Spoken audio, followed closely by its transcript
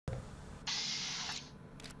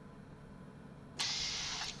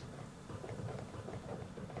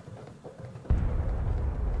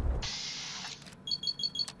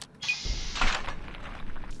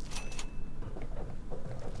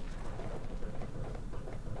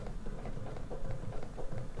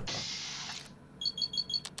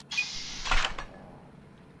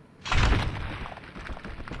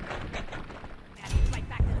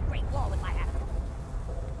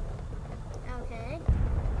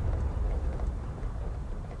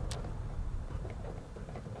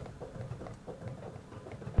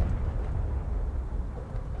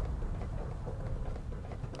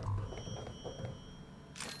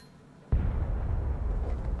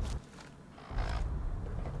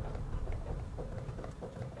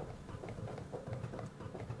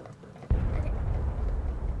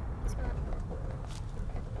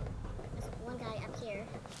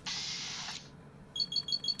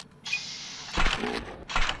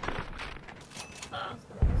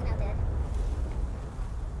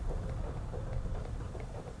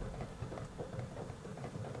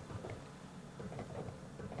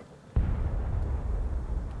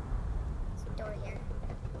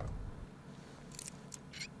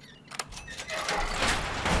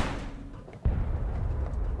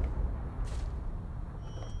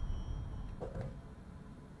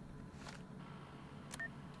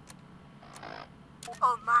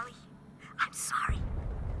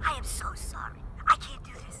I am so sorry. I can't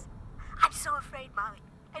do this. I'm so afraid, Molly.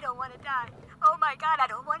 I don't want to die. Oh my God, I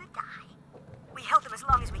don't want to die. We held him as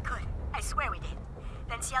long as we could. I swear we did.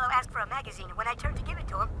 Then Cielo asked for a magazine, and when I turned to give it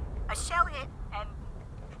to him, a shell hit, and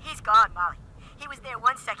he's gone, Molly. He was there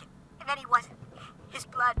 1 second, and then he wasn't. His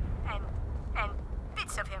blood and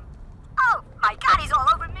bits of him. Oh my God, he's all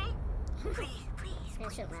over me. Please, please,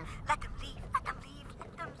 please. Let them leave. Let them leave.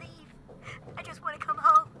 Let them leave. I just want to come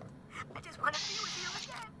home. I just want to be with you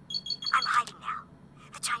again. I'm hiding now.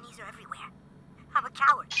 The Chinese are everywhere. I'm a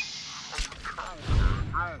coward.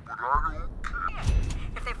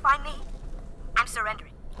 If they find me, I'm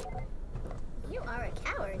surrendering. You are a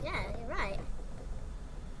coward, yeah, you're right.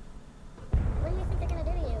 What do you think they're gonna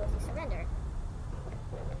do to you if you surrender?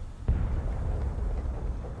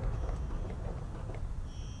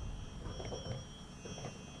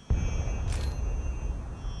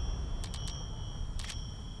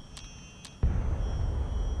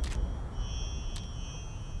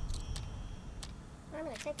 I'm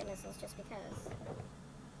gonna take the missiles just because.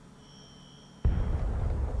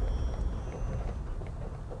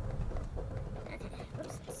 Okay,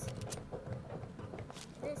 whoops.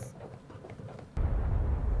 This.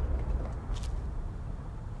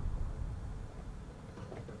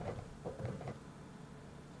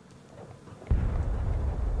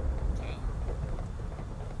 Okay.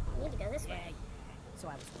 We need to go this way. So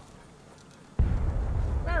I was wrong.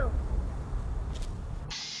 Whoa!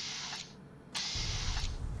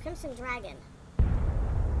 Crimson Dragon.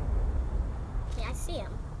 Okay, I see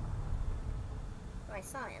him. Or I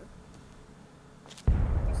saw him.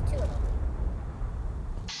 There's 2 of them.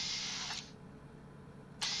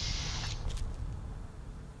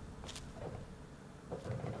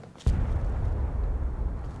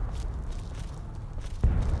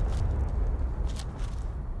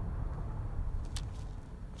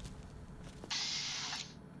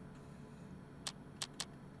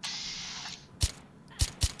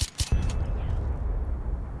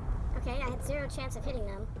 Okay, I had 0 chance of hitting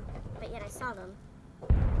them, but yet I saw them.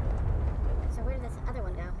 So where did this other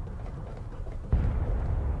one go?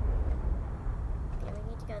 Okay, we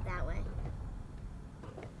need to go that way.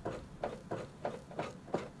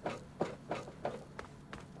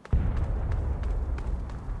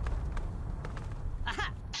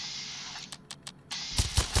 Aha!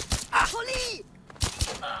 Holy!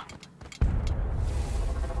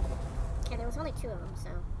 Okay, there was only 2 of them, so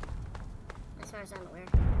as far as I'm aware.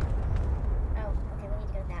 Oh, okay, we need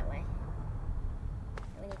to go that way.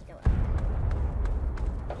 We need to go up.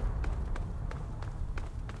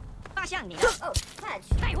 Oh, fudge!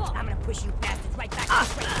 I'm gonna push you bastards right back to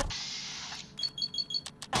the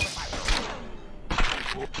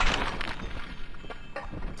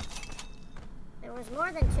There was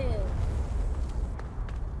more than 2.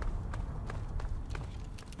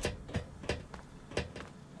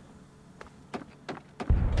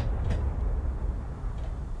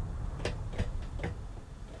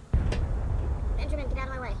 Benjamin, get out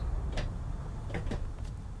of my way.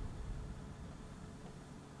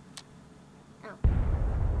 Oh.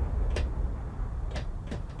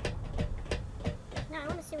 No, I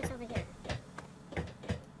want to see what's over here.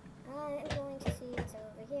 I am going to see what's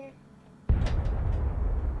over here.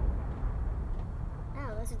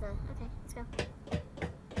 Oh, those are the... Okay, let's go.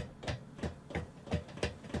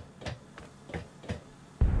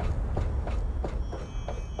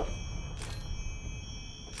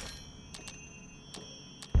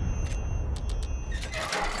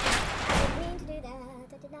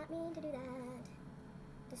 I did not mean to do that.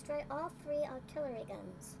 Destroy all 3 artillery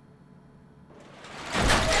guns.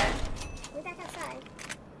 We're back outside.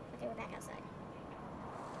 Okay, we're back outside.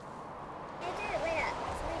 Hey dude, wait up.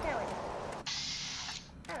 Where are you going?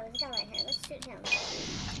 Oh, there's a guy right here. Let's shoot him. Is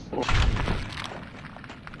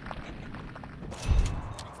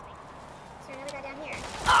there another guy down here?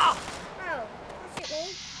 Oh! Oh, don't shoot me.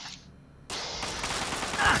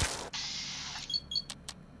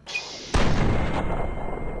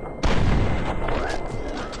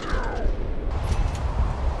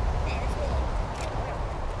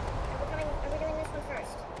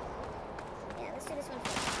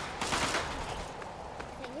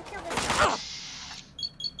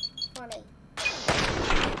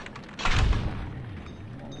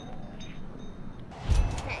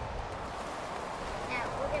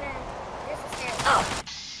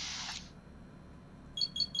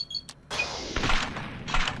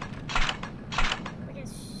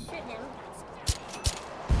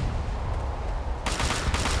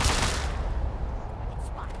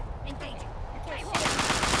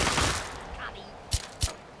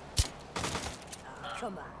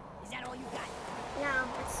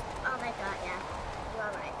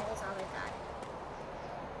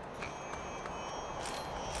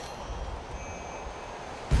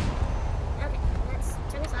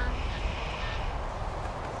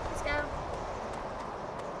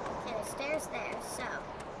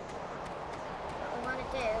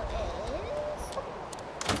 do is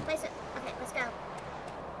let's place it. Okay, let's go.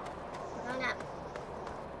 We're going up.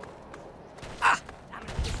 I'm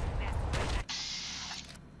gonna push you bastard right back.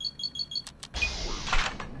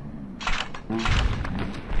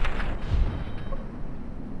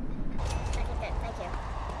 Okay, good. Thank you.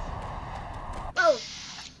 Whoa!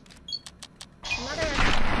 Another.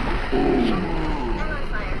 I'm on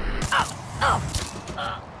fire.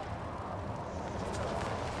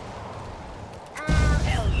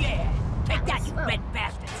 Hell yeah! Take that, you Whoa. red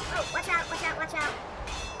bastards! Oh, watch out! Watch out! Watch out!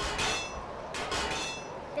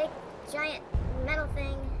 Big, giant metal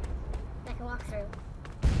thing that I can walk through.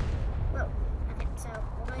 Whoa. Okay, so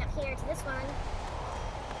we're going up here to this one.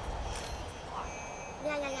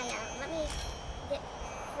 Yeah. Let me get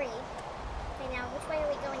free. Okay, now which way are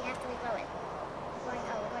we going after we blow it? We're going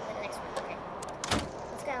to the next one. Okay.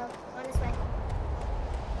 Let's go. We're going this way.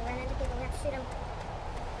 We'll run into people. We have to shoot them.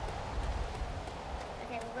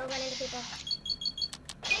 Okay, we will run into people.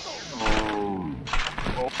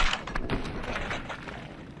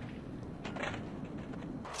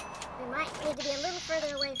 We might need to be a little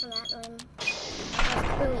further away from that one. There's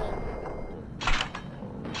Booney.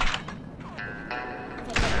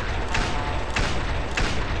 Okay, good.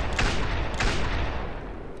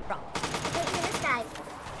 Okay, give me this guy.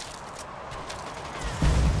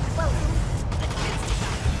 Whoa.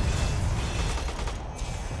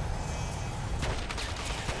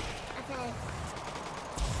 Okay.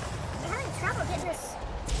 I'm having trouble getting this.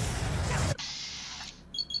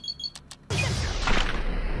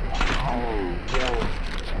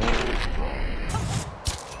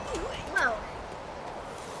 Whoa.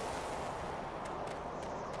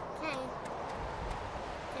 Okay.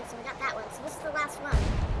 Okay, so we got that one. So this is the last one.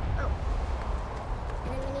 Oh.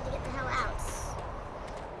 And then we need to get the hell out.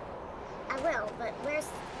 I will, but where's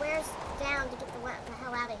down to get the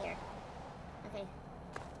hell out of here? Okay.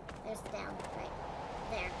 There's the down. Right.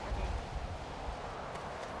 There. Okay.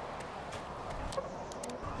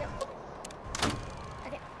 Yep.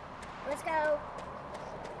 Okay. Let's go.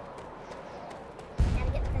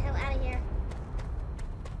 Gotta get the hell out of here.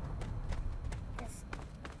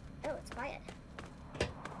 Oh, it's quiet.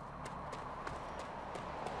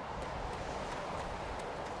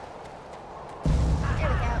 There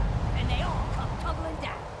we go. And they all come tumbling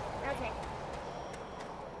down. Okay.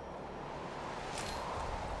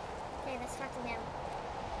 Okay, let's talk to him.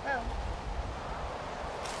 Whoa.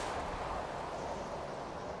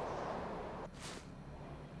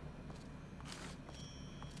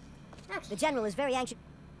 Okay. The general is very anxious.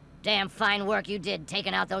 Damn fine work you did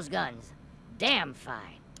taking out those guns. Damn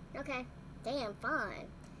fine. Okay. Damn, fine.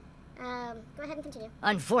 Go ahead and continue.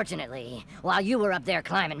 Unfortunately, while you were up there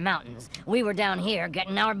climbing mountains, we were down here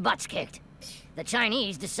getting our butts kicked. The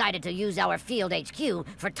Chinese decided to use our field HQ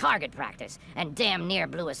for target practice, and damn near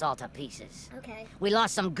blew us all to pieces. Okay. We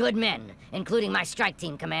lost some good men, including my strike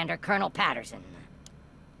team commander, Colonel Patterson.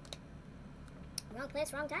 Wrong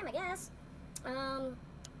place, wrong time, I guess.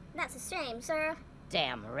 That's a shame, sir.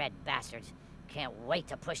 Damn red bastards. Can't wait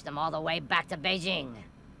to push them all the way back to Beijing.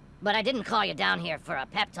 But I didn't call you down here for a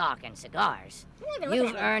pep talk and cigars. You didn't even look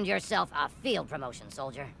You've at me. earned yourself a field promotion,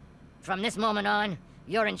 soldier. From this moment on,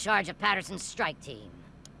 you're in charge of Patterson's strike team.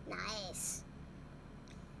 Nice.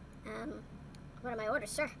 What are my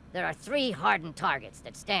orders, sir? There are 3 hardened targets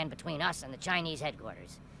that stand between us and the Chinese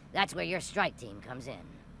headquarters. That's where your strike team comes in.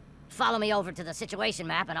 Follow me over to the situation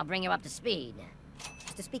map and I'll bring you up to speed.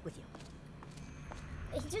 Just to speak with you.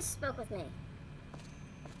 He just spoke with me.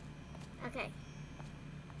 Okay.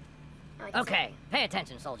 Oh, I can see. Okay, pay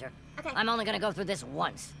attention, soldier. Okay. I'm only gonna go through this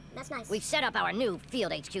once. That's nice. We've set up our new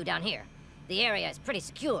field HQ down here. The area is pretty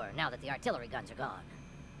secure now that the artillery guns are gone.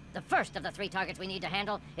 The first of the 3 targets we need to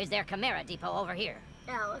handle is their Chimera depot over here.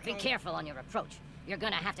 Oh, okay. Be careful on your approach. You're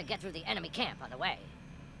gonna have to get through the enemy camp on the way.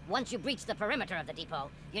 Once you breach the perimeter of the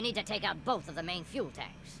depot, you need to take out both of the main fuel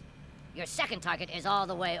tanks. Your second target is all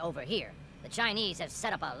the way over here. The Chinese have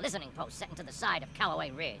set up a listening post set into the side of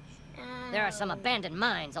Callaway Ridge. There are some abandoned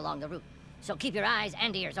mines along the route, so keep your eyes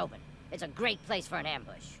and ears open. It's a great place for an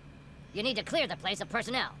ambush. You need to clear the place of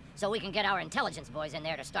personnel, so we can get our intelligence boys in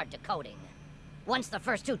there to start decoding. Once the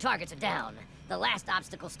first 2 targets are down, the last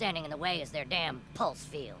obstacle standing in the way is their damn pulse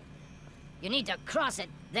field. You need to cross it,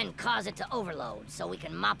 then cause it to overload, so we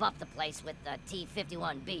can mop up the place with the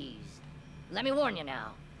T-51Bs. Let me warn you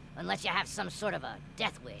now, unless you have some sort of a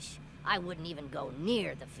death wish, I wouldn't even go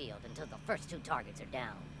near the field until the first 2 targets are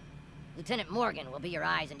down. Lieutenant Morgan will be your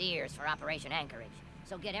eyes and ears for Operation Anchorage,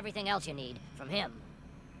 so get everything else you need from him.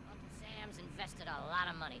 Uncle Sam's invested a lot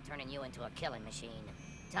of money turning you into a killing machine.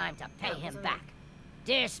 Time to pay him back.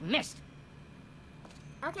 Dismissed!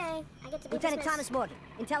 Okay, I get to be Lieutenant dismissed. Thomas Morgan,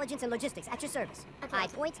 Intelligence and Logistics, at your service. Okay. I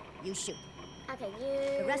point, you shoot. Okay,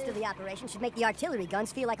 you... The rest of the operation should make the artillery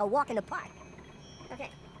guns feel like a walk in the park. Okay,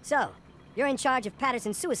 So, you're in charge of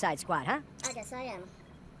Patterson's suicide squad, huh? I guess I am.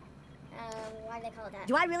 Why do they call it that?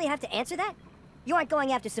 Do I really have to answer that? You aren't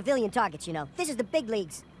going after civilian targets, you know. This is the big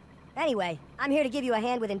leagues. Anyway, I'm here to give you a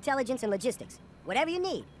hand with intelligence and logistics. Whatever you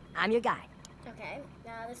need, I'm your guy. Okay,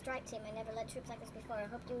 the strike team. I never led troops like this before. I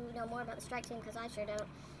hope you know more about the strike team, because I sure don't.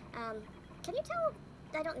 Can you tell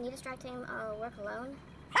I don't need a strike team? I'll work alone?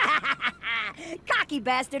 Cocky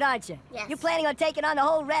bastard, aren't you? Yes. You planning on taking on the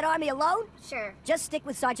whole Red Army alone? Sure. Just stick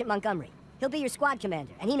with Sergeant Montgomery. He'll be your squad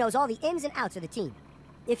commander, and he knows all the ins and outs of the team.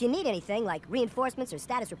 If you need anything, like reinforcements or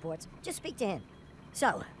status reports, just speak to him.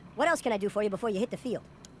 So, what else can I do for you before you hit the field?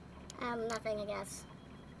 Nothing, I guess.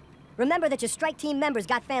 Remember that your strike team members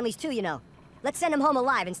got families too, you know. Let's send them home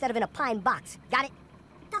alive instead of in a pine box. Got it?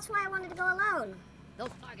 That's why I wanted to go alone. Those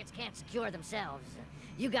targets can't secure themselves.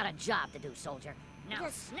 You got a job to do, soldier. Now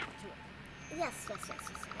Yes. snap to it. Yes.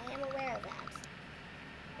 I am aware of that.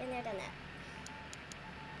 Been there, done that.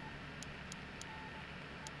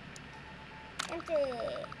 Empty.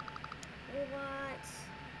 We want...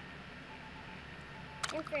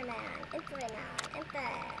 Inframan. Empty.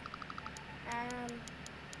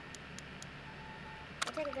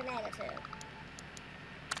 I'll take a grenade or two.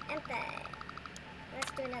 Empty.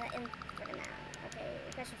 Let's do another Inframan. Okay,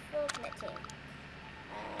 request a full commit team.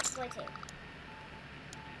 Deploy team.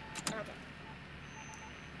 Okay.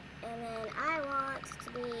 And then I want to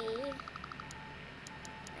be...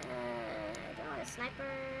 do I want a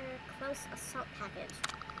sniper close assault package?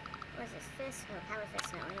 What is this? Fist? No, power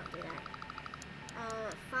fist. No, I don't do that.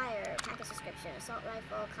 Fire, package description, assault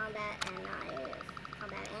rifle, combat and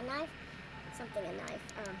knife. Something and knife.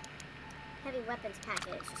 Heavy weapons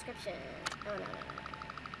package, description. Oh, no.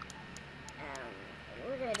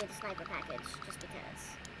 We're gonna do the sniper package, just because.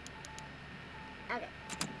 Okay.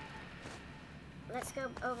 Let's go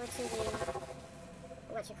over to the,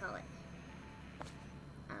 whatchamacallit?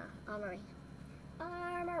 Armory.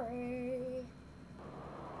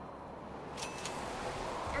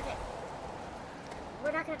 Okay.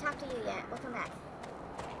 We're not gonna talk to you yet. We'll come back.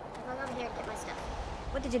 I'm going over here to get my stuff.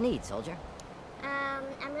 What did you need, soldier?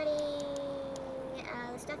 I'm ready.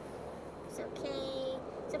 The stuff is okay.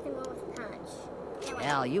 Something more with punch. Can't wait.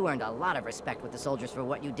 Well, you earned a lot of respect with the soldiers for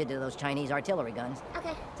what you did to those Chinese artillery guns.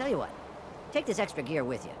 Okay. Tell you what, take this extra gear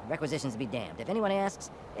with you. Requisitions be damned. If anyone asks,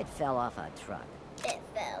 it fell off a truck. It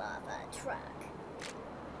fell off a truck.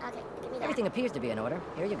 Okay, give me that. Everything appears to be in order.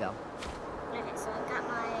 Here you go. Okay, so I've got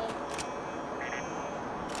my...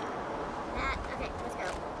 that. Okay, let's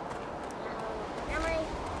go. Montgomery,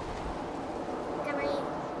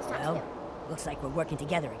 let's talk to you. Well, looks like we're working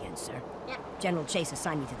together again, sir. Yep, General Chase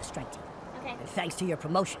assigned me to the strike team. okay. And thanks to your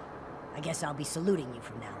promotion, I guess I'll be saluting you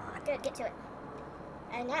from now on. Good, get to it.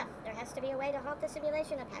 Enough. There has to be a way to halt the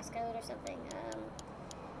simulation, a passcode or something.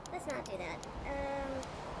 Let's not do that.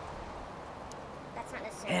 That's not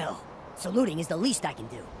necessary. Hell, saluting is the least I can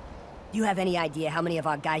do. Do you have any idea how many of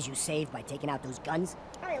our guys you saved by taking out those guns?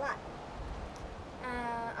 Probably a lot.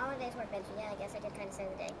 All a day's work, Benji. Yeah, I guess I did kind of save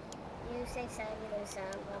the day. You save some, you lose some,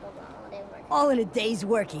 blah, blah, blah. All a day's work. All in a day's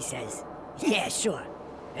work, he says. Yeah, sure.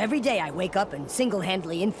 Every day I wake up and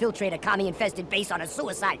single-handedly infiltrate a commie-infested base on a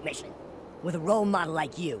suicide mission. With a role model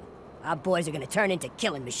like you, our boys are gonna turn into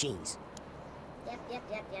killing machines. Yep. Yep.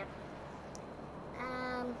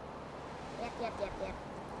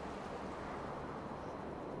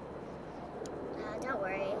 Don't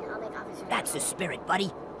worry. I'll make officers. That's the spirit,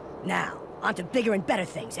 buddy. Now, on to bigger and better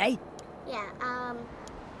things, eh? Yeah,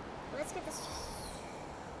 let's get this...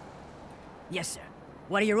 Yes, sir.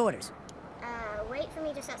 What are your orders? Wait for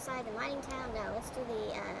me just outside the mining town. No, let's do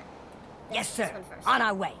the, Yes, sir. this one first. On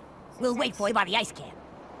our way. We'll wait Success. for you by the ice camp.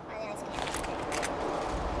 By the ice camp.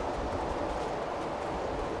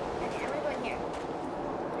 Okay, I'm gonna go in here.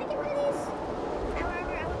 Can I get one of these? Power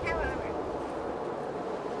armor? I want power armor.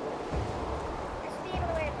 I should be able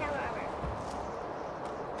to wear power armor.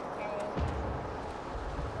 Okay.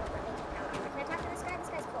 Won't let me do power armor. Can I talk to this guy? This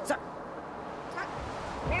guy's cool. Sir. Talk.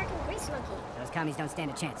 American Grease Monkey. Those commies don't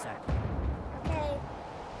stand a chance, sir. Okay.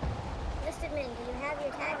 Listed men, do you have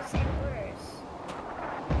your tags and orders?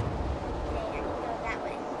 Okay, I need to go that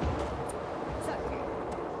way. Sir.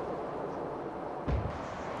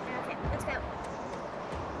 Okay, let's go.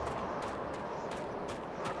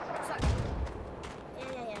 Sir.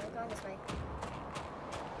 Yeah, we're going this way.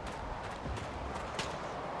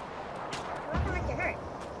 You're walking like you're hurt.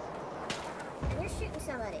 And you're shooting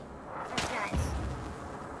somebody. Those guys.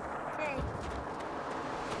 Okay.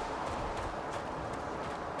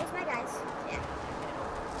 There's my guys. Yeah.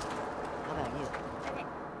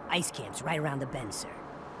 Ice camp's right around the bend, sir.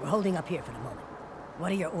 We're holding up here for the moment.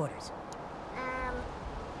 What are your orders?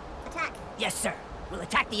 Attack. Yes, sir. We'll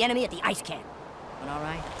attack the enemy at the ice camp. All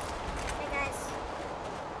right?